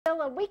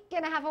still a week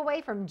and a half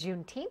away from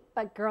Juneteenth,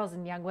 but girls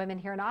and young women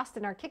here in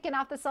Austin are kicking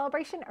off the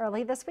celebration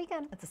early this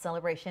weekend. It's a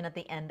celebration at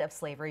the end of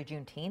slavery.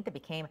 Juneteenth. It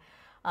became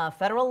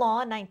federal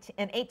law in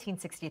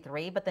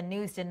 1863, but the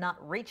news did not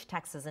reach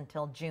Texas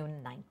until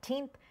June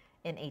 19th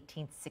in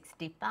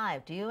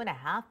 1865,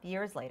 2.5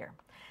 years later.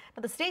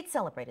 Now, the state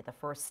celebrated the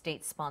first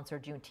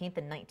state-sponsored Juneteenth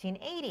in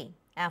 1980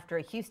 after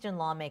a Houston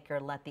lawmaker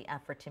led the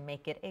effort to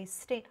make it a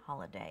state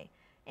holiday.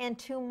 And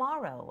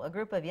tomorrow, a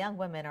group of young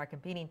women are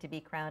competing to be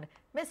crowned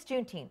Miss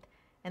Juneteenth.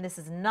 And this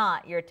is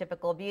not your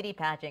typical beauty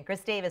pageant.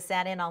 Chris Davis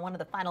sat in on one of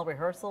the final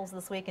rehearsals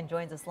this week and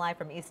joins us live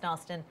from East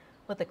Austin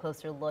with a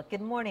closer look.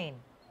 Good morning.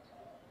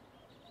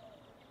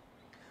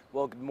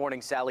 Well, good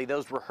morning, Sally.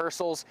 Those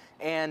rehearsals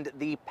and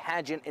the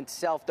pageant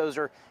itself, those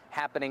are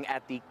happening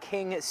at the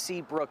King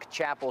Seabrook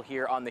Chapel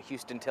here on the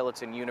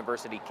Houston-Tillotson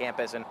University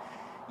campus. And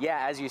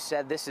yeah, as you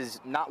said, this is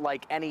not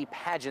like any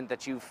pageant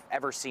that you've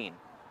ever seen.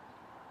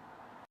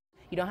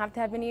 You don't have to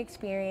have any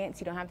experience.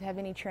 You don't have to have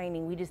any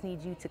training. We just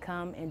need you to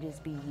come and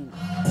just be you.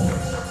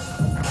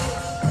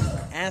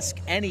 Ask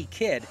any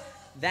kid.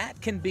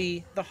 That can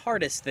be the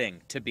hardest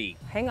thing to be.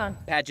 Hang on.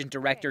 Pageant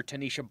director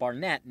Tanisha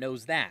Barnett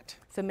knows that.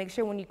 So make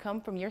sure when you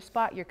come from your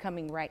spot, you're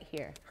coming right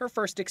here. Her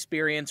first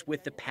experience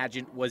with the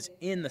pageant was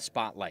in the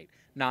spotlight,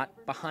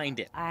 not behind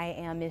it. I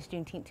am Miss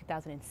Juneteenth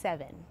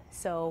 2007.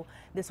 So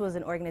this was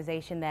an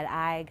organization that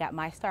I got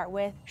my start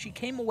with. She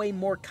came away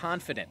more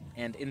confident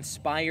and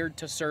inspired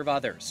to serve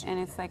others. And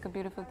it's like a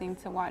beautiful thing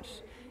to watch,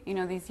 you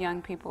know, these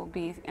young people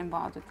be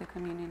involved with the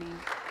community.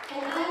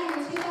 And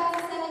I'm your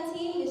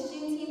 2017 Miss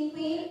Juneteenth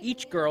Queen.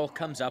 Each girl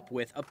comes up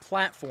with a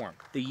platform.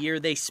 The year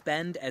they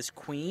spend as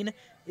queen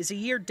is a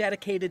year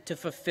dedicated to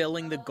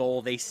fulfilling the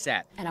goal they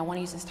set. And I want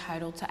to use this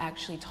title to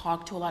actually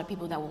talk to a lot of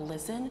people that will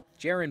listen.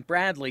 Jaren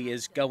Bradley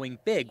is going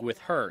big with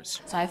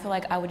hers. So I feel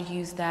like I would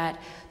use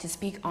that to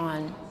speak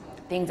on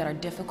things that are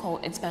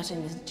difficult, especially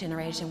in this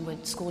generation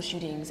with school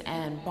shootings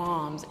and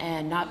bombs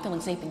and not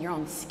feeling safe in your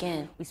own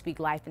skin. We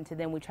speak life into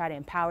them. We try to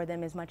empower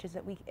them as much as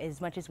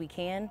we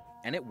can.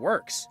 And it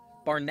works.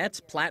 Barnett's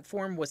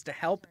platform was to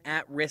help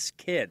at-risk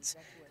kids.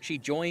 She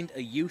joined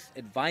a youth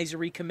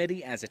advisory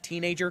committee as a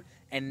teenager,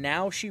 and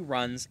now she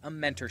runs a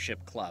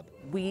mentorship club.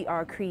 We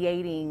are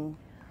creating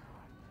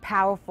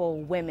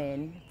powerful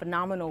women,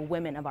 phenomenal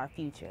women of our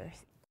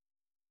futures.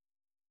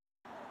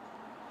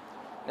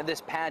 Now,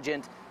 this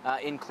pageant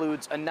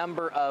includes a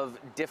number of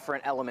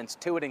different elements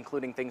to it,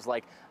 including things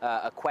like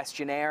a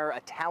questionnaire,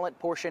 a talent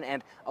portion,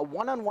 and a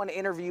one-on-one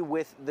interview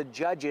with the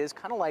judges,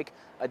 kind of like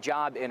a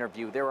job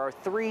interview. There are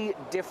 3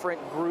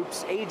 different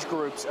groups, age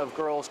groups of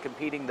girls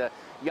competing: the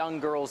young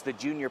girls, the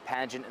junior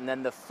pageant, and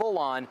then the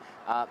full-on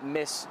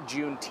Miss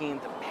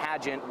Juneteenth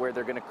pageant where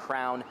they're going to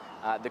crown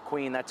the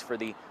queen. That's for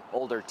the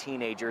older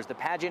teenagers. The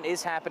pageant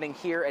is happening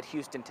here at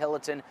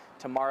Houston-Tillotson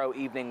tomorrow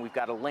evening. We've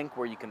got a link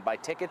where you can buy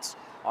tickets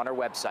on our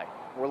website.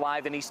 We're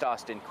live in East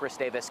Austin. Chris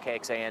Davis,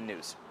 KXAN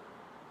News.